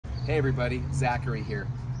Hey everybody, Zachary here.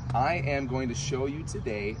 I am going to show you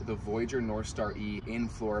today the VMI Northstar E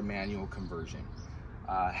in-floor manual conversion.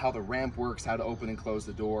 How the ramp works, how to open and close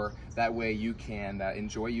the door. That way you can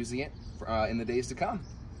enjoy using it in the days to come.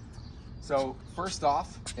 So first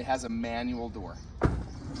off, it has a manual door.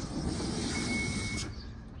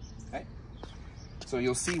 Okay. So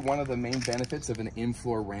you'll see one of the main benefits of an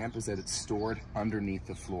in-floor ramp is that it's stored underneath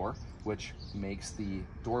the floor, which makes the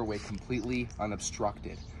doorway completely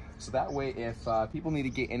unobstructed. So that way, if people need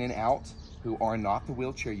to get in and out who are not the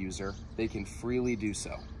wheelchair user, they can freely do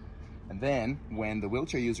so. And then when the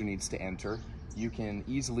wheelchair user needs to enter, you can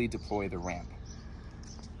easily deploy the ramp.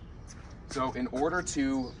 So in order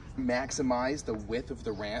to maximize the width of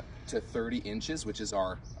the ramp to 30 inches, which is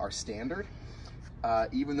our standard,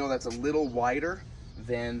 even though that's a little wider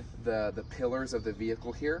than the pillars of the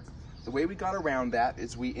vehicle here, the way we got around that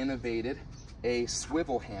is we innovated a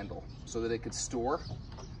swivel handle so that it could store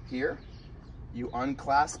here. You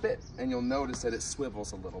unclasp it and you'll notice that it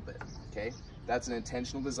swivels a little bit, okay? That's an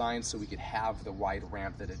intentional design so we could have the wide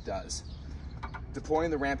ramp that it does.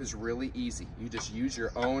 Deploying the ramp is really easy. You just use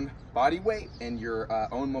your own body weight and your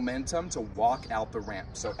own momentum to walk out the ramp.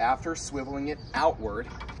 So after swiveling it outward,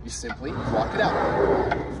 you simply walk it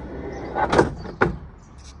out.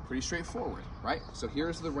 Pretty straightforward, right? So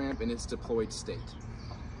here's the ramp in its deployed state.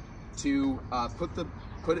 To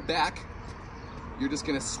put it back, you're just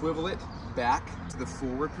gonna swivel it back to the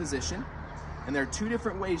forward position. And there are two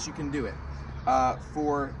different ways you can do it.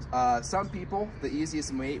 For some people, the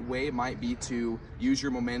easiest way might be to use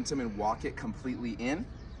your momentum and walk it completely in.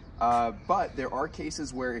 But there are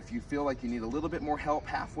cases where if you feel like you need a little bit more help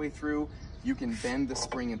halfway through, you can bend the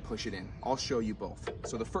spring and push it in. I'll show you both.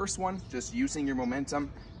 So the first one, just using your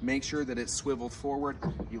momentum, make sure that it's swiveled forward.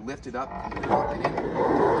 You lift it up and you lock it in.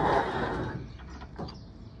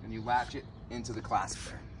 And you latch it into the clasp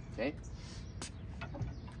there, okay?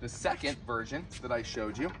 The second version that I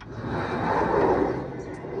showed you,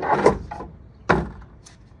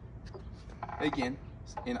 again,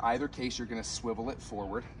 in either case, you're gonna swivel it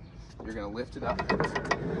forward. You're gonna lift it up,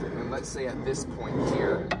 and let's say at this point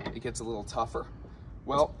here, it gets a little tougher.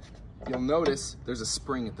 Well, you'll notice there's a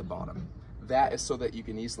spring at the bottom. That is so that you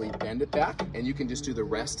can easily bend it back, and you can just do the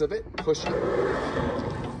rest of it, pushing,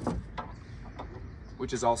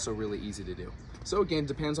 which is also really easy to do. So again,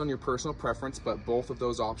 depends on your personal preference, but both of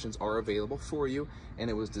those options are available for you, and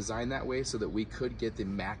it was designed that way so that we could get the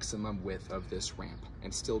maximum width of this ramp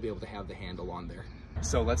and still be able to have the handle on there.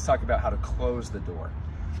 So let's talk about how to close the door.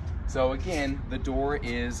 So again, the door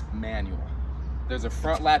is manual. There's a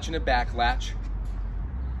front latch and a back latch.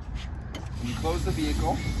 When you close the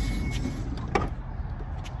vehicle,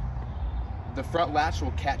 the front latch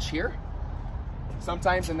will catch here.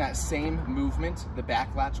 Sometimes in that same movement, the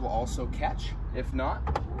back latch will also catch. If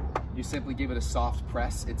not, you simply give it a soft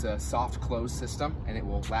press. It's a soft close system and it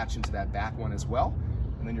will latch into that back one as well.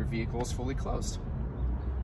 And then your vehicle is fully closed.